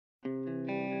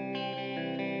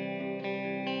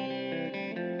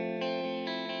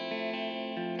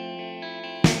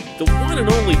The one and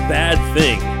only bad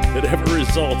thing that ever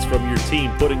results from your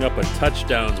team putting up a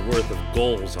touchdown's worth of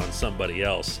goals on somebody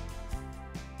else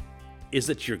is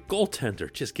that your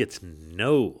goaltender just gets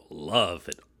no love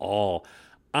at all.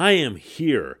 I am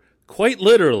here, quite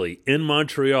literally, in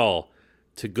Montreal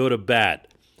to go to bat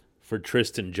for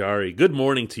Tristan Jarry. Good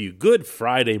morning to you. Good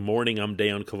Friday morning. I'm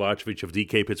Dejan Kovacevic of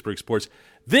DK Pittsburgh Sports.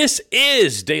 This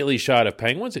is Daily Shot of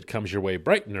Penguins. It comes your way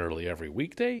bright and early every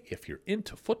weekday. If you're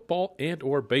into football and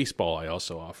or baseball, I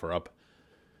also offer up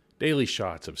daily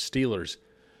shots of Steelers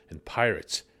and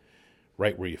Pirates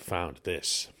right where you found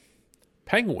this.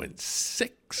 Penguins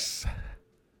 6.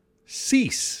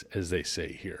 Cease, as they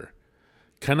say here.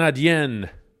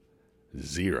 Canadien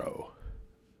 0.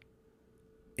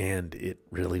 And it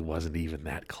really wasn't even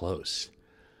that close.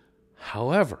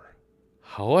 However,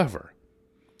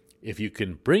 if you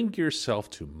can bring yourself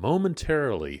to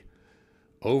momentarily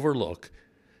overlook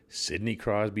Sidney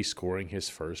Crosby scoring his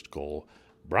first goal,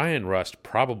 Brian Rust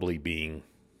probably being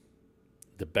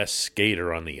the best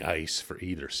skater on the ice for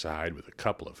either side with a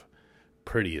couple of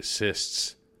pretty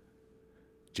assists,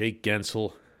 Jake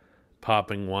Gensel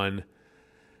popping one,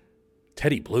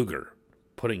 Teddy Bluger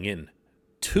putting in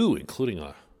 2, including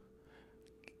a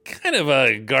kind of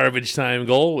a garbage time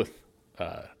goal with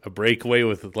a breakaway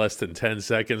with less than 10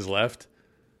 seconds left.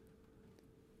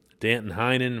 Danton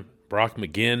Heinen, Brock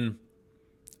McGinn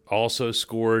also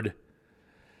scored.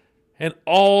 And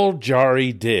all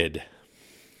Jarry did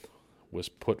was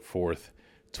put forth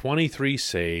 23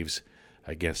 saves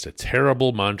against a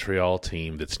terrible Montreal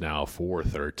team that's now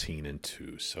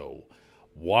 4-13-2. So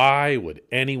why would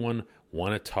anyone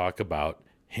want to talk about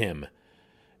him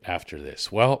after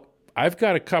this? Well, I've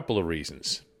got a couple of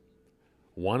reasons.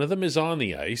 One of them is on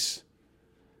the ice.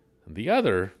 And the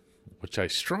other, which I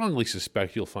strongly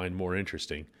suspect you'll find more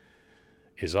interesting,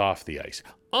 is off the ice.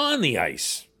 On the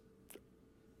ice,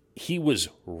 he was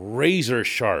razor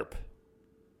sharp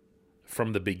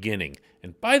from the beginning.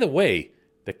 And by the way,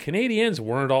 the Canadiens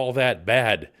weren't all that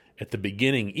bad at the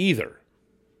beginning either.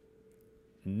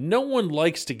 No one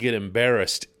likes to get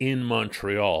embarrassed in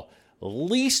Montreal,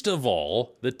 least of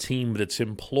all the team that's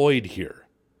employed here.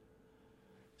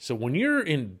 So when you're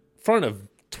in front of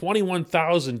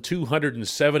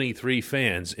 21,273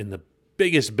 fans in the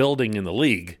biggest building in the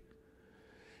league,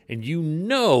 and you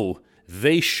know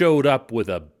they showed up with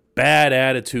a bad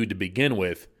attitude to begin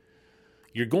with,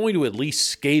 you're going to at least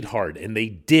skate hard, and they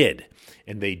did.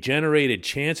 And they generated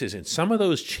chances, and some of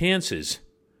those chances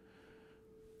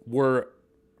were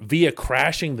via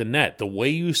crashing the net, the way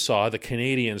you saw the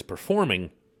Canadiens performing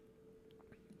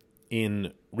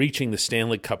in reaching the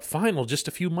Stanley Cup final just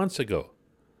a few months ago.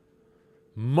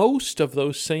 Most of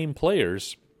those same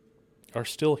players are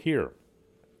still here.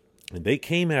 And they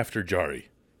came after Jarry.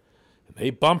 And they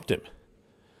bumped him.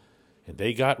 And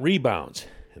they got rebounds.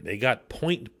 And they got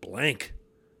point-blank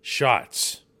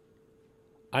shots.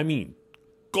 I mean,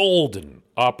 golden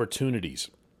opportunities.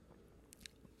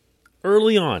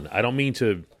 Early on, I don't mean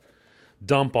to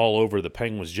dump all over the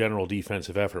Penguins' general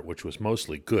defensive effort, which was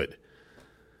mostly good.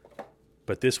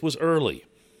 But this was early,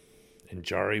 and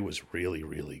Jarry was really,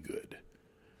 really good.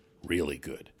 Really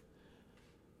good.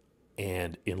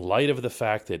 And in light of the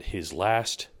fact that his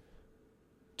last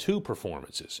 2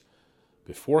 performances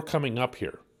before coming up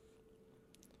here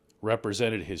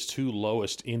represented his 2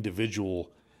 lowest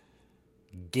individual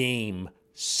game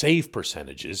save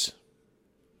percentages,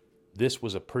 this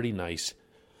was a pretty nice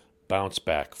bounce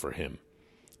back for him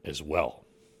as well.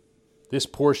 This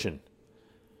portion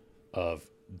of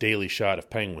Daily Shot of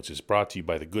Penguins is brought to you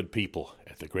by the good people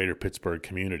at the Greater Pittsburgh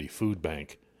Community Food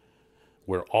Bank,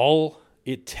 where all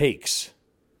it takes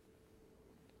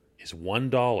is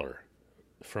 $1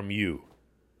 from you,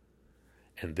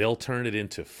 and they'll turn it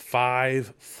into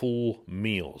 5 full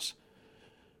meals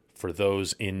for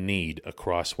those in need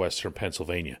across Western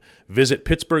Pennsylvania. Visit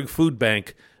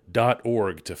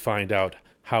pittsburghfoodbank.org to find out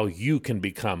how you can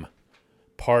become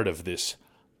part of this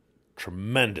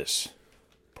tremendous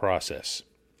process.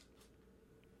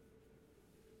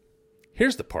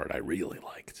 Here's the part I really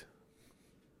liked.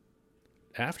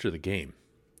 After the game,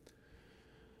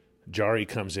 Jarry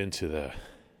comes into the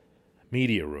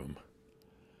media room,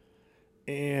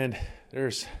 and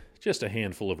there's just a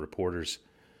handful of reporters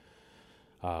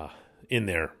in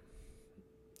there,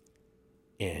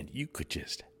 and you could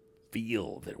just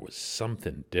feel there was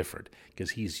something different,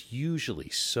 because he's usually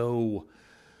so,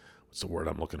 what's the word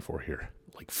I'm looking for here?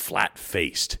 Like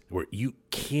flat-faced, where you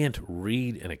can't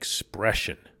read an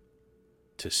expression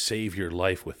to save your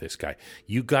life with this guy.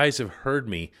 You guys have heard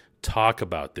me talk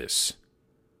about this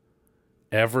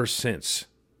ever since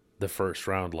the first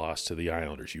round loss to the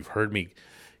Islanders. You've heard me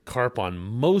harp on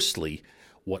mostly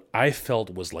what I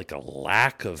felt was like a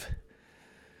lack of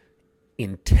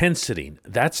intensity.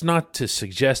 That's not to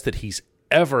suggest that he's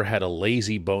ever had a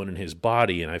lazy bone in his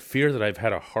body, and I fear that I've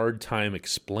had a hard time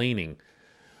explaining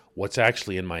what's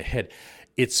actually in my head.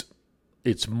 It's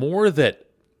more that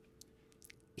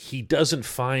he doesn't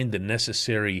find the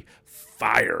necessary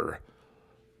fire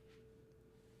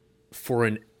for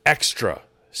an extra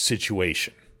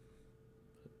situation.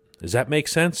 Does that make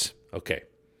sense? Okay.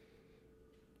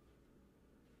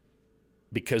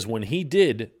 Because when he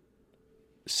did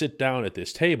sit down at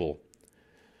this table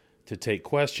to take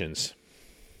questions,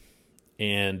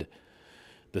 and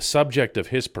the subject of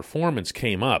his performance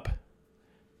came up,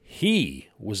 he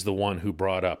was the one who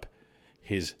brought up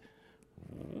his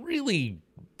really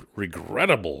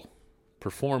regrettable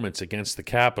performance against the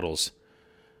Capitals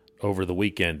over the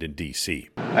weekend in D.C.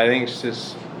 I think it's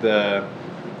just the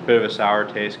bit of a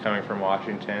sour taste coming from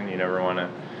Washington. You never want to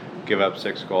give up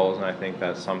 6 goals, and I think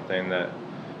that's something that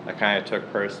I kind of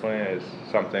took personally as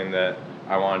something that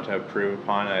I wanted to improve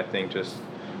upon. And I think just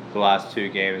the last 2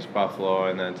 games, Buffalo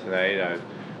and then tonight, I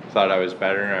thought I was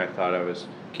better, and I thought I was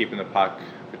keeping the puck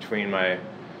between my,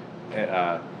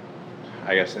 I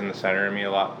guess, in the center of me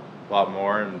a lot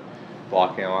more and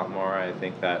blocking a lot more. I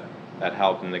think that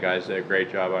helped, and the guys did a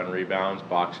great job on rebounds,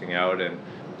 boxing out, and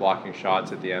blocking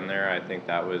shots at the end there. I think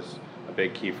that was a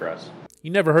big key for us. You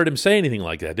never heard him say anything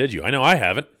like that, did you? I know I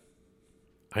haven't.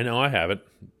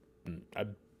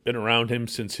 I've been around him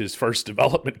since his first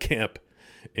development camp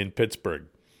in Pittsburgh.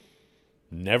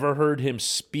 Never heard him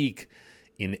speak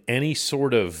in any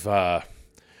sort of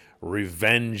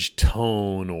revenge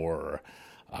tone or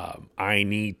I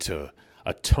need to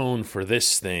atone for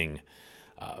this thing.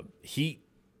 He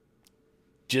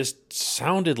just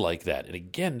sounded like that. And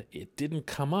again, it didn't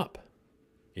come up.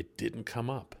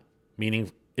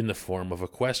 Meaning in the form of a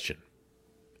question.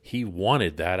 He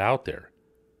wanted that out there.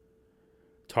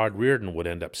 Todd Reardon would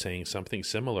end up saying something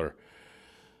similar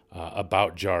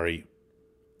about Jarry,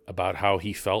 about how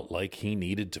he felt like he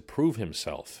needed to prove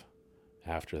himself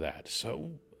after that.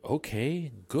 So,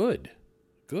 okay, good.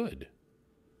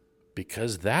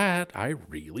 Because that, I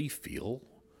really feel,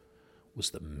 was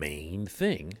the main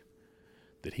thing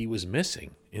that he was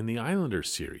missing in the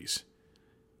Islanders series.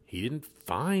 He didn't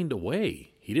find a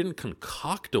way. He didn't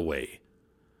concoct a way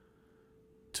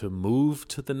to move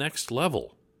to the next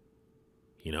level.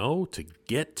 To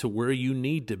get to where you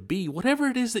need to be, whatever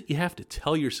it is that you have to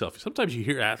tell yourself. Sometimes you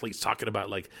hear athletes talking about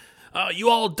you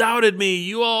all doubted me.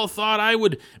 You all thought I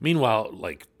would. Meanwhile,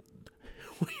 when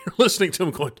you're listening to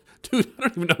him going, dude, I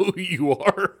don't even know who you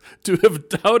are to have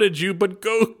doubted you, but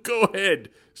go ahead.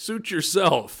 Suit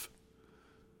yourself.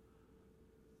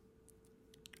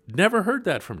 Never heard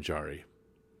that from Jarry.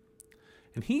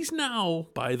 And he's now,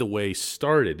 by the way,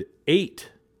 started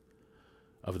 8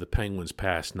 of the Penguins'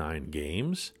 past 9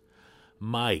 games.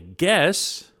 My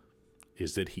guess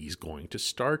is that he's going to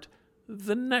start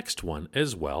the next one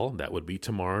as well. That would be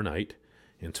tomorrow night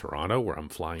in Toronto, where I'm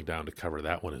flying down to cover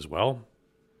that one as well.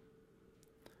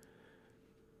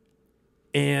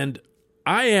 And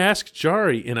I asked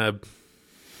Jarry in a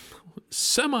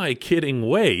semi-kidding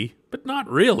way, but not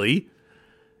really,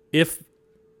 if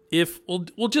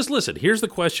we'll just listen. Here's the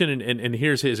question, and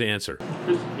here's his answer.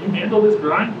 Chris, can you handle this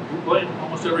grind? You're playing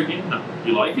almost every game now.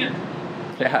 You like it?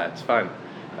 Yeah, it's fun.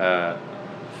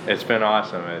 It's been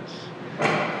awesome.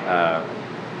 I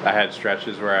had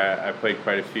stretches where I played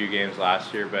quite a few games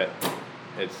last year, but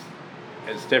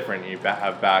it's different. You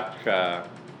have back to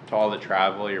all the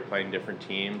travel. You're playing different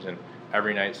teams, and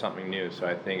every night something new. So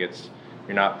I think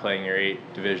you're not playing your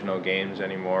 8 divisional games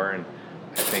anymore, and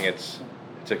I think it's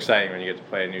exciting when you get to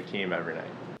play a new team every night.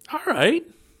 All right.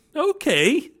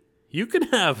 Okay. You can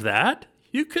have that.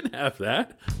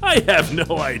 I have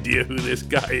no idea who this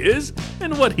guy is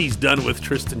and what he's done with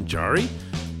Tristan Jarry,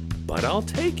 but I'll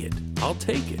take it.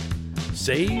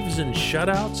 Saves and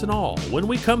shutouts and all. When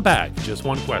we come back, just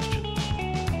one question.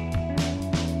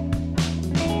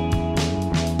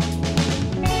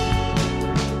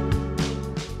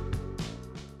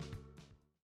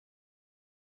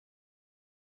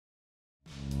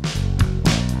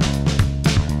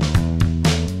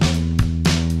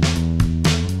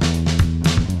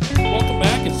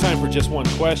 Just one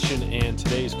question, and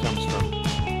today's comes from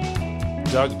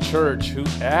Doug Church, who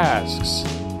asks,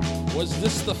 was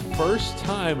this the first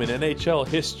time in NHL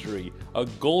history a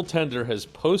goaltender has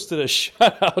posted a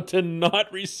shutout and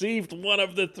not received one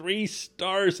of the 3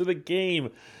 stars of the game?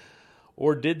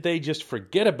 Or did they just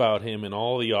forget about him in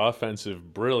all the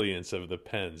offensive brilliance of the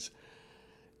Pens?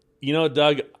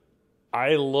 Doug,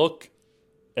 I look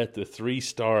at the 3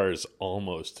 stars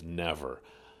almost never.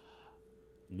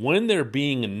 when they're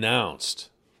being announced,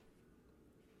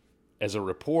 as a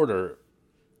reporter,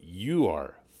 you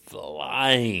are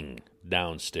flying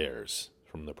downstairs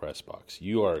from the press box.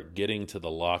 You are getting to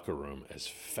the locker room as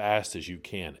fast as you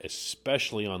can,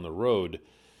 especially on the road,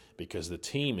 because the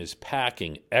team is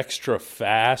packing extra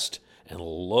fast and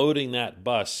loading that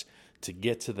bus to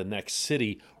get to the next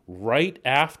city right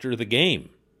after the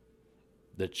game.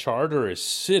 The charter is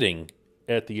sitting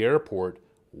at the airport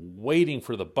waiting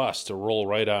for the bus to roll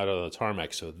right out of the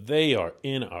tarmac. So they are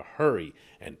in a hurry.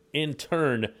 And in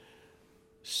turn,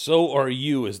 so are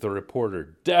you as the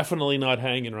reporter. Definitely not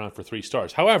hanging around for 3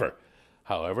 stars. However,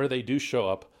 they do show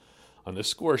up on the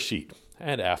score sheet.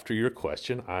 And after your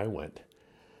question, I went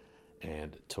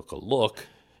and took a look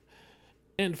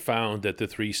and found that the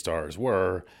 3 stars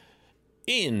were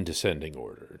in descending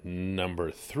order.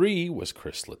 Number 3 was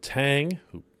Chris Letang,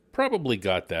 who probably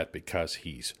got that because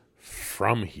he's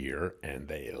from here and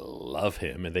they love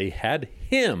him, and they had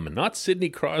him, not Sidney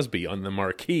Crosby, on the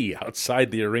marquee outside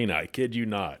the arena. I kid you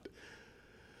not.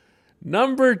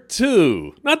 Number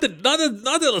 2, not that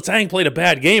Letang played a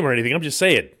bad game or anything. I'm just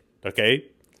saying, okay.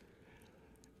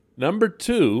 Number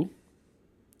 2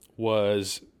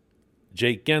 was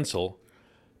Jake Guentzel,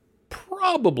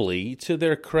 probably to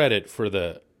their credit for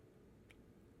the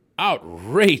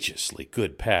outrageously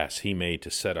good pass he made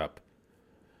to set up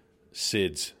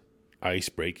Sid's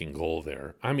ice-breaking goal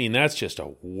there. I mean, that's just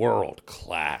a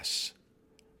world-class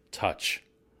touch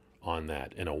on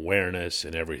that, and awareness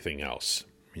and everything else.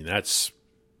 I mean, that's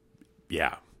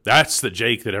the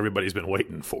Jake that everybody's been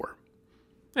waiting for.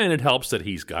 And it helps that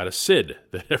he's got a Sid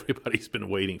that everybody's been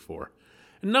waiting for.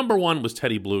 And number 1 was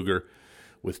Teddy Bluger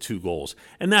with 2 goals.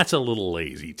 And that's a little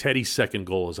lazy. Teddy's second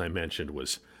goal, as I mentioned,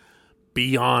 was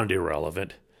beyond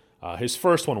irrelevant. His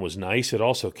first one was nice. It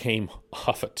also came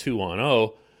off a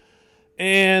 2-on-0.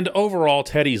 And overall,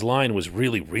 Teddy's line was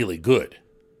really, really good,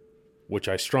 which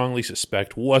I strongly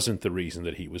suspect wasn't the reason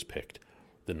that he was picked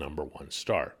the number 1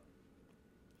 star.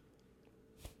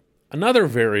 Another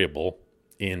variable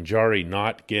in Jarry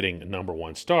not getting a number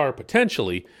 1 star,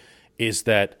 potentially, is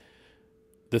that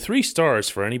the 3 stars,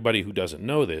 for anybody who doesn't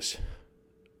know this,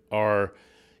 are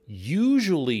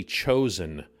usually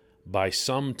chosen by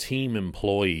some team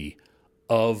employee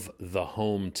of the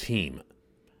home team.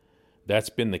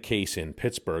 That's been the case in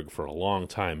Pittsburgh for a long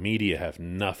time. Media have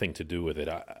nothing to do with it.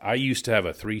 I used to have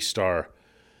a 3-star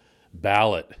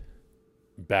ballot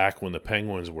back when the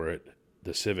Penguins were at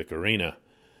the Civic Arena,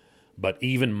 but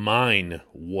even mine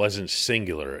wasn't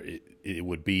singular. It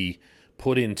would be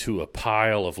put into a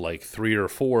pile of like 3 or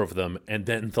 4 of them, and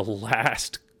then the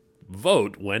last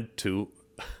vote went to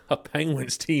a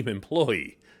Penguins team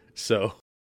employee. So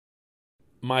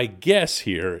my guess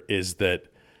here is that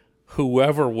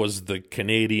whoever was the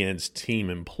Canadiens team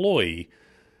employee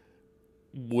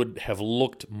would have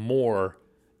looked more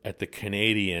at the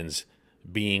Canadiens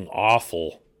being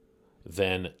awful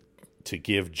than to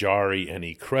give Jarry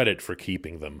any credit for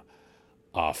keeping them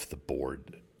off the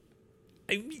board.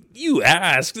 You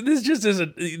ask. This just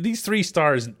isn't. These 3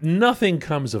 stars, nothing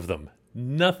comes of them.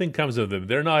 Nothing comes of them.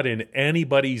 They're not in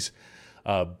anybody's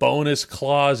bonus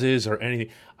clauses or anything.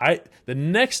 The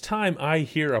next time I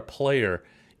hear a player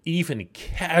even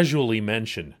casually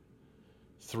mention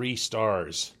 3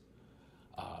 stars,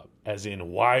 as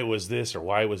in why was this or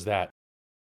why was that.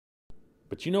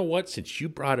 But you know what? Since you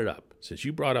brought it up, since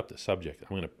you brought up the subject,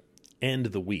 I'm going to end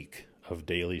the week of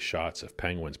Daily Shots of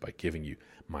Penguins by giving you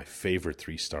my favorite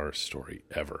 3-star story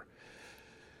ever.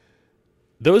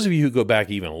 Those of you who go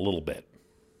back even a little bit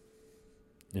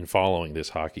in following this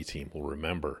hockey team will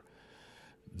remember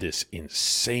this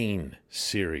insane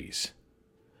series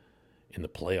in the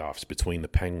playoffs between the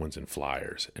Penguins and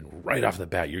Flyers. And right off the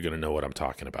bat, you're going to know what I'm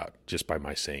talking about just by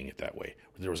my saying it that way.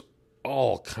 There was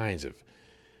all kinds of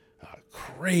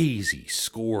crazy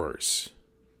scores.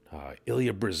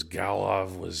 Ilya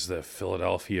Brizgalov was the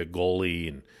Philadelphia goalie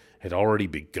and had already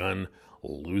begun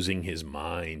losing his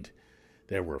mind.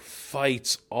 There were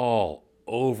fights all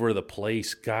over the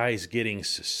place, guys getting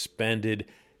suspended.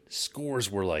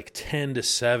 Scores were like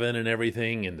 10-7 and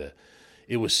everything, and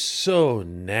it was so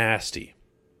nasty.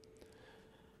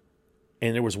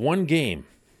 And there was one game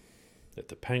that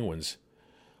the Penguins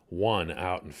won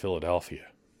out in Philadelphia.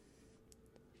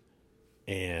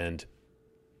 And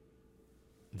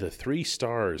the 3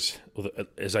 stars,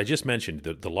 as I just mentioned,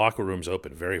 the locker rooms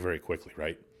opened very, very quickly,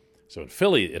 right? So in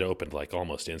Philly, it opened like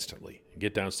almost instantly. You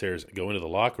get downstairs, go into the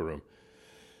locker room,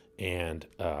 and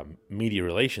media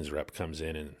relations rep comes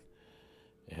in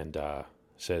and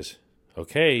says,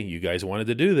 "Okay, you guys wanted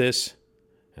to do this."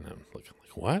 And I'm like,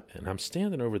 what? And I'm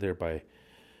standing over there by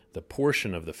the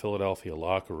portion of the Philadelphia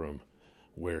locker room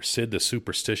where Sid the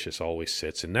Superstitious always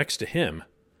sits, and next to him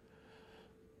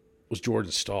was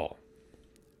Jordan Staal.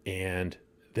 And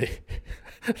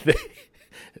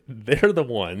they're the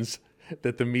ones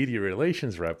that the media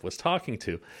relations rep was talking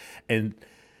to, and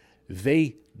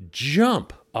they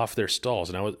jump off their stalls.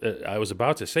 And I was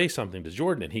about to say something to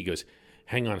Jordan, and he goes,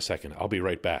 "Hang on a second, I'll be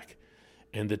right back."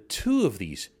 And the two of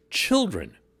these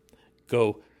children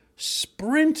go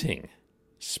sprinting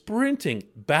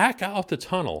back out the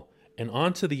tunnel and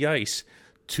onto the ice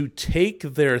to take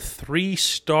their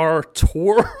 3-star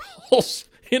twirls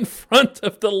in front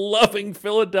of the loving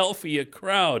Philadelphia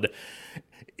crowd.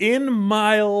 In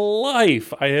my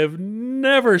life, I have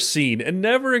never seen and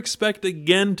never expect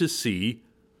again to see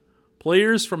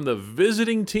players from the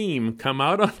visiting team come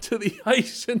out onto the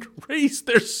ice and raise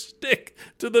their stick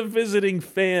to the visiting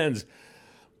fans.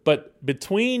 But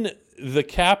between the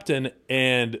captain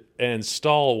and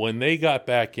Staal, when they got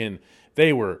back in,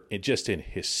 they were just in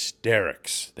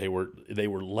hysterics. They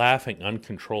were laughing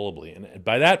uncontrollably. And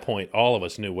by that point, all of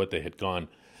us knew what they had gone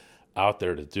out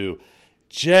there to do.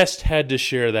 Just had to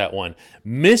share that one.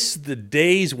 Miss the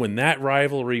days when that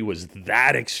rivalry was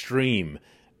that extreme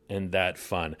and that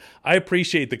fun. I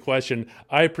appreciate the question.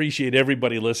 I appreciate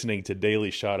everybody listening to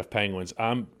Daily Shot of Penguins.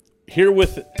 I'm here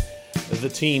with the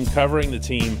team, covering the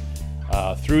team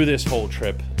through this whole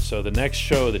trip. So the next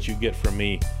show that you get from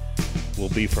me will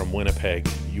be from Winnipeg.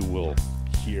 You will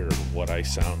hear what I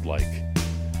sound like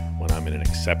when I'm in an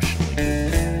exceptionally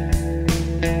good mood.